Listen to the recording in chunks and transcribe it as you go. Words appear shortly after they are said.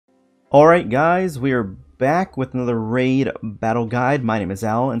Alright guys, we are back with another raid battle guide. My name is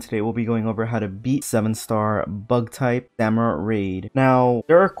Al, and today we'll be going over how to beat 7-star bug type Samurott raid. Now,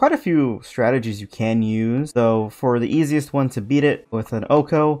 there are quite a few strategies you can use, though for the easiest one to beat it with an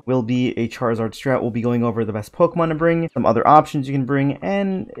Oko will be a Charizard strat. We'll be going over the best Pokemon to bring, some other options you can bring,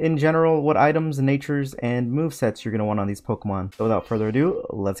 and in general, what items, natures, and movesets you're going to want on these Pokemon. So without further ado,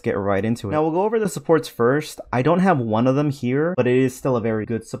 let's get right into it. Now, we'll go over the supports first. I don't have one of them here, but it is still a very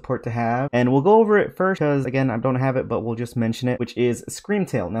good support to have, and we'll go over it first because again, I don't have it, but we'll just mention it, which is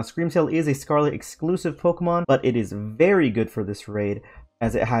Screamtail. Now, Screamtail is a Scarlet exclusive Pokemon, but it is very good for this raid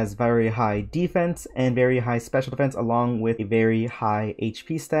as it has very high defense and very high special defense, along with a very high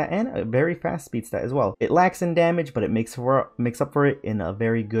HP stat and a very fast speed stat as well. It lacks in damage, but it makes up for it in a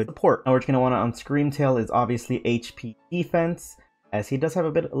very good support. Now, what you're going to want on Screamtail is obviously HP defense, as he does have a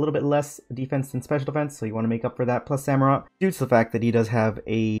little bit less defense than special defense, so you want to make up for that. Plus Samurott, due to the fact that he does have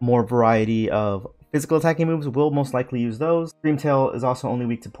a more variety of physical attacking moves, will most likely use those. Screamtail is also only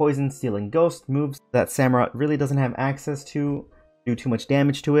weak to poison, steel, and ghost moves that Samurott really doesn't have access to, do too much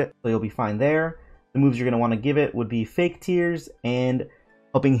damage to it, so you'll be fine there. The moves you're going to want to give it would be Fake Tears and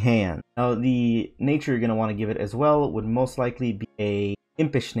Helping Hand. Now, the nature you're going to want to give it as well would most likely be a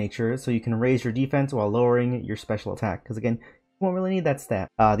impish nature, so you can raise your defense while lowering your special attack, because again, won't really need that stat.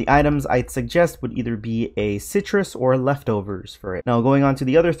 The items I'd suggest would either be a Sitrus or leftovers for it. Now, going on to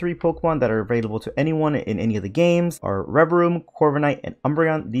the other three Pokemon that are available to anyone in any of the games are Revaroom, Corviknight, and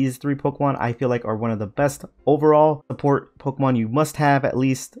Umbreon. These three Pokemon I feel like are one of the best overall support Pokemon you must have at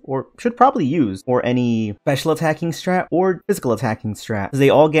least, or should probably use, for any special attacking strat or physical attacking strat. They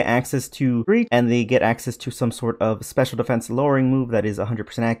all get access to Screech, and they get access to some sort of special defense lowering move that is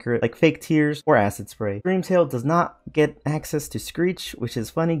 100% accurate, like Fake Tears or Acid Spray. Screamtail does not get access to Screech, which is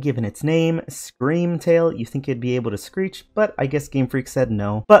funny given its name, Screamtail. You think it'd be able to screech, but I guess Game Freak said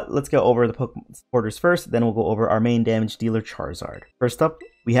no. But let's go over the Pokemon supporters first, then we'll go over our main damage dealer, Charizard. First up,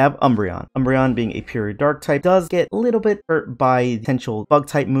 we have Umbreon. Umbreon, being a pure dark type, does get a little bit hurt by potential bug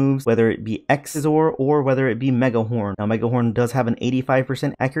type moves, whether it be Xzor or whether it be Mega Horn. Now, Mega Horn does have an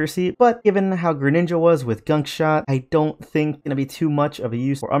 85% accuracy, but given how Greninja was with Gunk Shot, I don't think it's going to be too much of a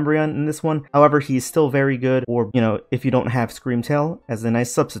use for Umbreon in this one. However, he's still very good, or, you know, if you don't have Screamtail as a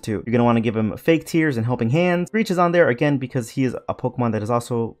nice substitute. You're going to want to give him Fake Tears and Helping Hands. Screech is on there, again, because he is a Pokemon that is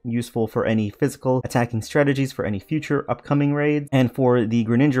also useful for any physical attacking strategies for any future upcoming raids, and for the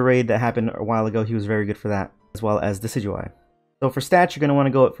Greninja raid that happened a while ago, he was very good for that, as well as Decidueye. So for stats, you're going to want to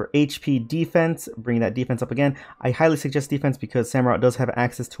go for HP defense, bring that defense up again. I highly suggest defense because Samurott does have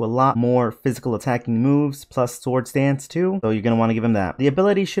access to a lot more physical attacking moves, plus Sword Stance too, so you're going to want to give him that. The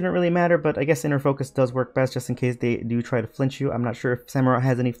ability shouldn't really matter, but I guess Inner Focus does work best just in case they do try to flinch you. I'm not sure if Samurott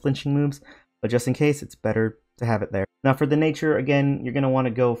has any flinching moves, but just in case, it's better to have it there. Now for the nature, again, you're going to want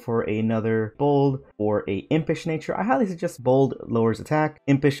to go for another bold or a impish nature. I highly suggest bold lowers attack,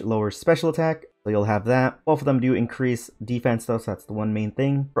 impish lowers special attack, so you'll have that. Both of them do increase defense though, so that's the one main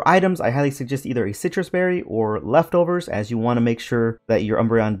thing. For items, I highly suggest either a Citrus Berry or leftovers, as you want to make sure that your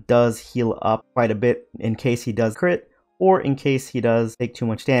Umbreon does heal up quite a bit in case he does crit, or in case he does take too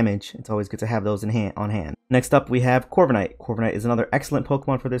much damage. It's always good to have those on hand. Next up, we have Corviknight. Corviknight is another excellent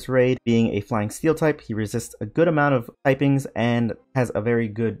Pokemon for this raid. Being a flying steel type, he resists a good amount of typings and has a very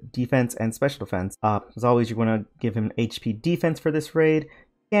good defense and special defense. As always, you want to give him HP defense for this raid.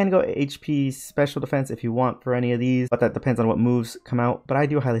 You can go HP special defense if you want for any of these, but that depends on what moves come out. But I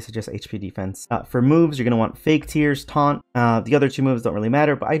do highly suggest HP defense. For moves, you're going to want Fake Tears, Taunt. The other two moves don't really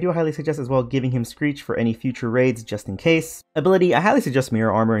matter, but I do highly suggest as well giving him Screech for any future raids just in case. Ability, I highly suggest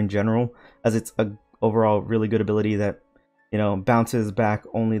Mirror Armor in general, as it's a overall really good ability that, you know, bounces back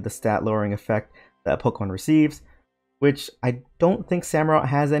only the stat lowering effect that a Pokemon receives, which I don't think Samurott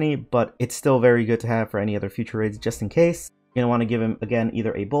has any, but it's still very good to have for any other future raids just in case. You're going to want to give him, again,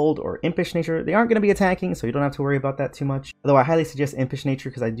 either a bold or impish nature. They aren't going to be attacking, so you don't have to worry about that too much. Although I highly suggest impish nature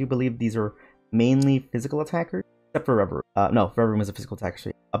because I do believe these are mainly physical attackers, except for Revaroom. No, Revaroom is a physical attacker.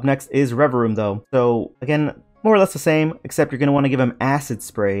 So up next is Revaroom, though. So, again, more or less the same, except you're going to want to give him Acid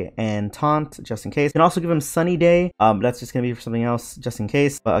Spray and Taunt, just in case. You can also give him Sunny Day. That's just going to be for something else, just in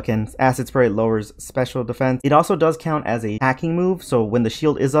case. But again, Acid Spray lowers special defense. It also does count as a hacking move, so when the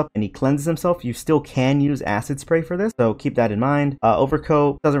shield is up and he cleanses himself, you still can use Acid Spray for this, so keep that in mind.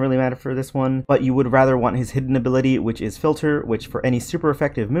 Overcoat doesn't really matter for this one, but you would rather want his hidden ability, which is Filter, which for any super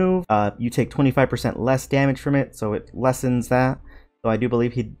effective move, you take 25% less damage from it, so it lessens that. So I do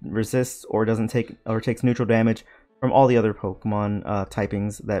believe he resists or doesn't take or takes neutral damage from all the other Pokemon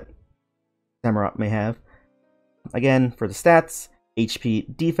typings that Samurott may have. Again, for the stats,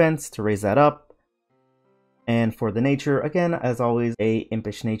 HP defense to raise that up, And for the nature, again, as always, a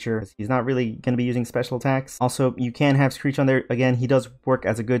impish nature. He's not really going to be using special attacks. Also, you can have Screech on there. Again, he does work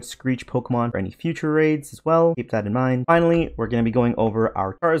as a good Screech Pokemon for any future raids as well. Keep that in mind. Finally, we're going to be going over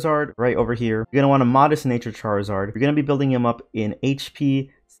our Charizard right over here. You're going to want a modest nature Charizard. You're going to be building him up in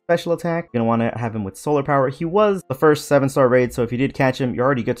HP special attack. You're going to want to have him with solar power. He was the first 7-star raid, so if you did catch him, you're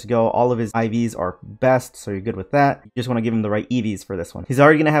already good to go. All of his IVs are best, so you're good with that. You just want to give him the right EVs for this one. He's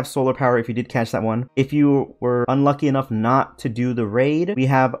already going to have solar power if you did catch that one. If you were unlucky enough not to do the raid, we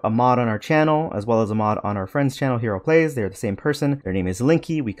have a mod on our channel, as well as a mod on our friend's channel, Hero Plays. They're the same person. Their name is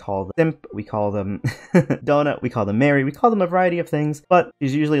Linky. We call them Simp. We call them Donut. We call them Mary. We call them a variety of things, but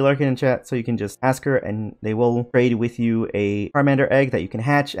she's usually lurking in chat, so you can just ask her, and they will trade with you a Charmander egg that you can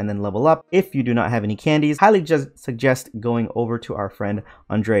hatch and then level up. If you do not have any candies, highly just suggest going over to our friend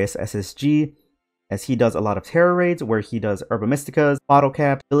Andreas SSG, as he does a lot of Tera raids where he does Herba Mysticas, bottle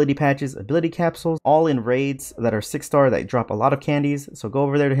caps, ability patches, ability capsules, all in raids that are 6-star that drop a lot of candies. So go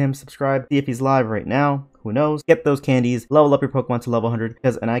over there to him, subscribe, see if he's live right now. Who knows? Get those candies, level up your Pokemon to level 100,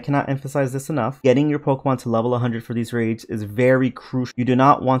 because, and I cannot emphasize this enough, getting your Pokemon to level 100 for these raids is very crucial. You do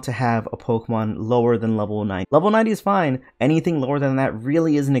not want to have a Pokemon lower than level 90. Level 90 is fine. Anything lower than that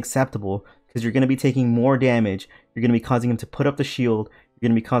really isn't acceptable, because you're going to be taking more damage. You're going to be causing him to put up the shield. You're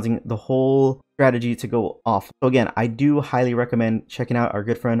going to be causing the whole strategy to go off. So again, I do highly recommend checking out our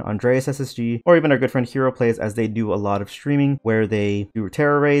good friend Andreas SSG, or even our good friend Hero Plays, as they do a lot of streaming where they do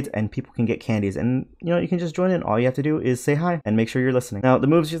Tera raids and people can get candies. And you know, you can just join in. All you have to do is say hi and make sure you're listening. Now, the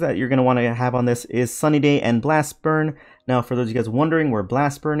moves that you're going to want to have on this is Sunny Day and Blast Burn. Now, for those of you guys wondering where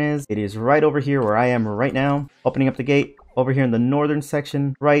Blast Burn is, it is right over here where I am right now, opening up the gate. Over here in the northern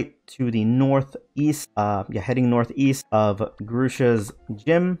section, right to the northeast, heading northeast of Grusha's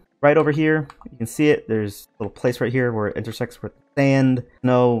gym. Right over here, you can see it. There's a little place right here where it intersects with sand,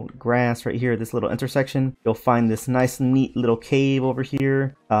 snow, grass right here, this little intersection. You'll find this nice, neat little cave over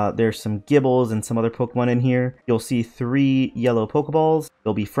here. There's some Gibbles and some other Pokemon in here. You'll see 3 yellow Pokeballs.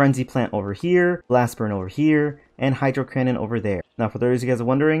 There'll be Frenzy Plant over here, Blast Burn over here, and Hydro Cannon over there. Now, for those of you guys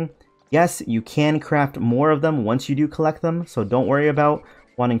wondering, yes, you can craft more of them once you do collect them, so don't worry about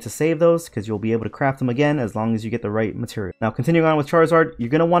wanting to save those, because you'll be able to craft them again as long as you get the right material. Now, continuing on with Charizard, you're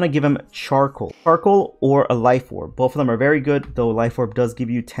going to want to give him Charcoal. Charcoal or a Life Orb. Both of them are very good, though Life Orb does give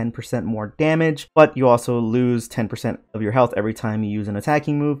you 10% more damage, but you also lose 10% of your health every time you use an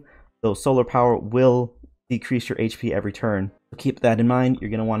attacking move, though Solar Power will decrease your HP every turn. So keep that in mind.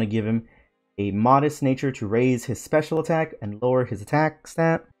 You're going to want to give him a modest nature to raise his special attack and lower his attack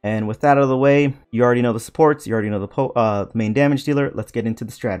stat. And with that out of the way, you already know the supports, you already know the main damage dealer. Let's get into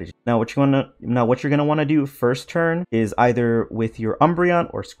the strategy. Now, what you're gonna want to do first turn is either with your Umbreon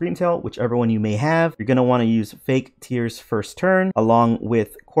or Screamtail, whichever one you may have. You're gonna want to use Fake Tears first turn, along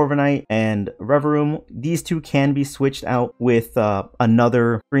with Corviknight and Revaroom. These two can be switched out with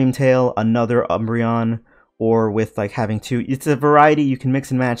another Screamtail, another Umbreon, or with like having two. It's a variety. You can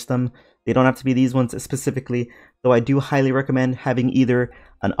mix and match them. They don't have to be these ones specifically, though I do highly recommend having either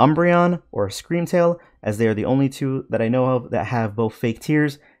an Umbreon or a Screamtail, as they are the only two that I know of that have both Fake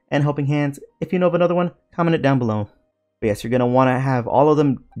Tears and Helping Hands. If you know of another one, comment it down below. But yes, you're going to want to have all of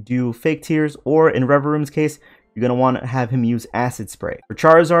them do Fake Tears, or in Revaroom's case, you're going to want to have him use Acid Spray. For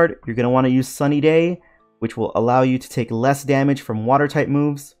Charizard, you're going to want to use Sunny Day, which will allow you to take less damage from Water-type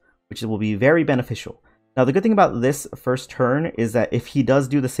moves, which will be very beneficial. Now, the good thing about this first turn is that if he does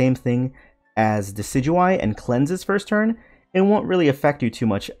do the same thing as Decidueye and cleanses first turn, it won't really affect you too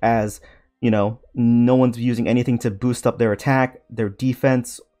much, as, you know, no one's using anything to boost up their attack, their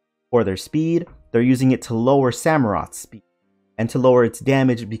defense, or their speed. They're using it to lower Samurott's speed and to lower its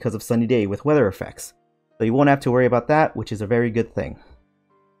damage because of Sunny Day with weather effects. So you won't have to worry about that, which is a very good thing.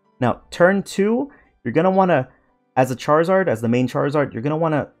 Now, turn 2, you're going to want to, as a Charizard, as the main Charizard, you're going to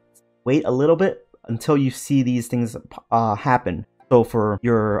want to wait a little bit until you see these things happen. So for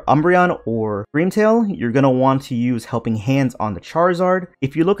your Umbreon or Screamtail, you're going to want to use Helping Hands on the Charizard.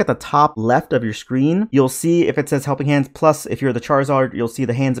 If you look at the top left of your screen, you'll see if it says Helping Hands plus, if you're the Charizard, you'll see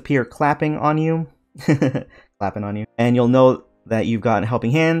the hands appear clapping on you. Clapping on you. And you'll know that you've gotten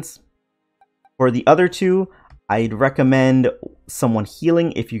Helping Hands. For the other two, I'd recommend someone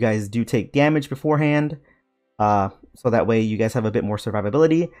healing if you guys do take damage beforehand. So that way you guys have a bit more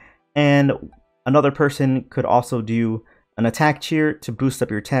survivability. And another person could also do an attack cheer to boost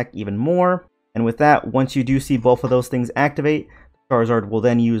up your attack even more. And with that, once you do see both of those things activate, Charizard will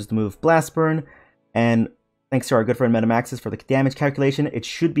then use the move Blast Burn. And thanks to our good friend Metamaxis for the damage calculation, it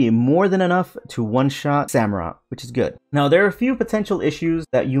should be more than enough to one-shot Samurott, which is good. Now, there are a few potential issues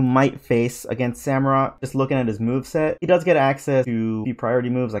that you might face against Samurott. Just looking at his moveset, he does get access to the priority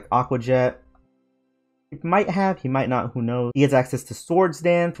moves like Aqua Jet, He might have, he might not, who knows. He gets access to Swords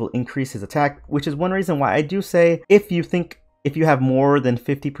Dance, will increase his attack, which is one reason why I do say if you have more than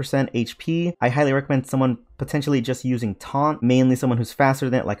 50% HP, I highly recommend someone potentially just using taunt, mainly someone who's faster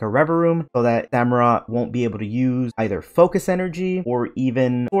than it, like a Revaroom, so that Samurott won't be able to use either focus energy or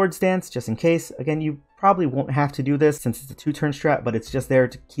even Swords Dance, just in case. Again, you probably won't have to do this since it's a 2-turn strat, but it's just there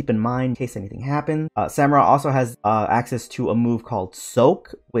to keep in mind in case anything happens. Samurott also has access to a move called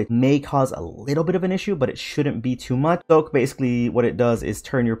Soak, which may cause a little bit of an issue, but it shouldn't be too much. Soak, basically what it does is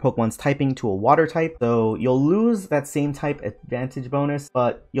turn your Pokemon's typing to a water type, so you'll lose that same type advantage bonus,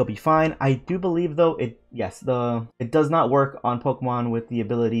 but you'll be fine. I do believe though, it does not work on Pokemon with the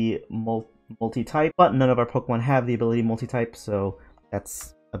ability multi-type, but none of our Pokemon have the ability multi-type, so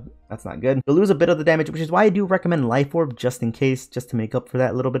that's not good. You'll lose a bit of the damage, which is why I do recommend Life Orb just in case, just to make up for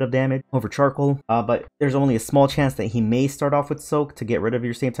that little bit of damage over Charcoal. But there's only a small chance that he may start off with Soak to get rid of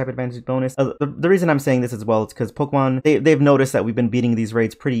your same type advantage bonus. The reason I'm saying this as well is because Pokemon, they've noticed that we've been beating these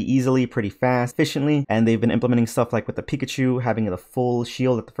raids pretty easily, pretty fast, efficiently, and they've been implementing stuff like with the Pikachu having the full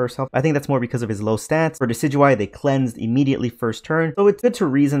shield at the first health. I think that's more because of his low stats. For Decidueye, they cleansed immediately first turn, so it's good to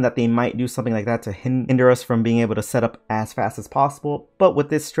reason that they might do something like that to hinder us from being able to set up as fast as possible. But with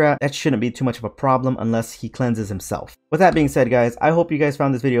this strat, that shouldn't be too much of a problem unless he cleanses himself. With that being said, guys, I hope you guys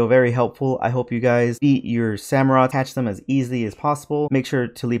found this video very helpful. I hope you guys beat your Samurott, catch them as easily as possible. Make sure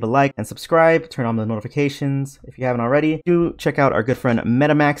to leave a like and subscribe, turn on the notifications if you haven't already. Do check out our good friend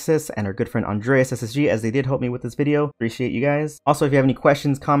Metamaxis and our good friend Andreas SSG, as they did help me with this video. Appreciate you guys. Also, if you have any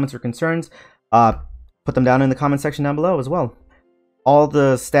questions, comments, or concerns, put them down in the comment section down below as well. All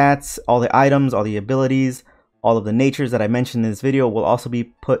the stats, all the items, all the abilities, all of the natures that I mentioned in this video will also be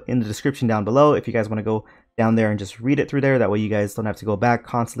put in the description down below if you guys want to go down there and just read it through there. That way you guys don't have to go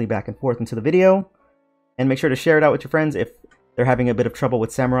constantly back and forth into the video. And make sure to share it out with your friends if they're having a bit of trouble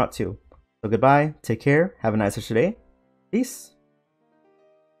with Samurott too. So goodbye, take care, have a nice rest of your day. Peace.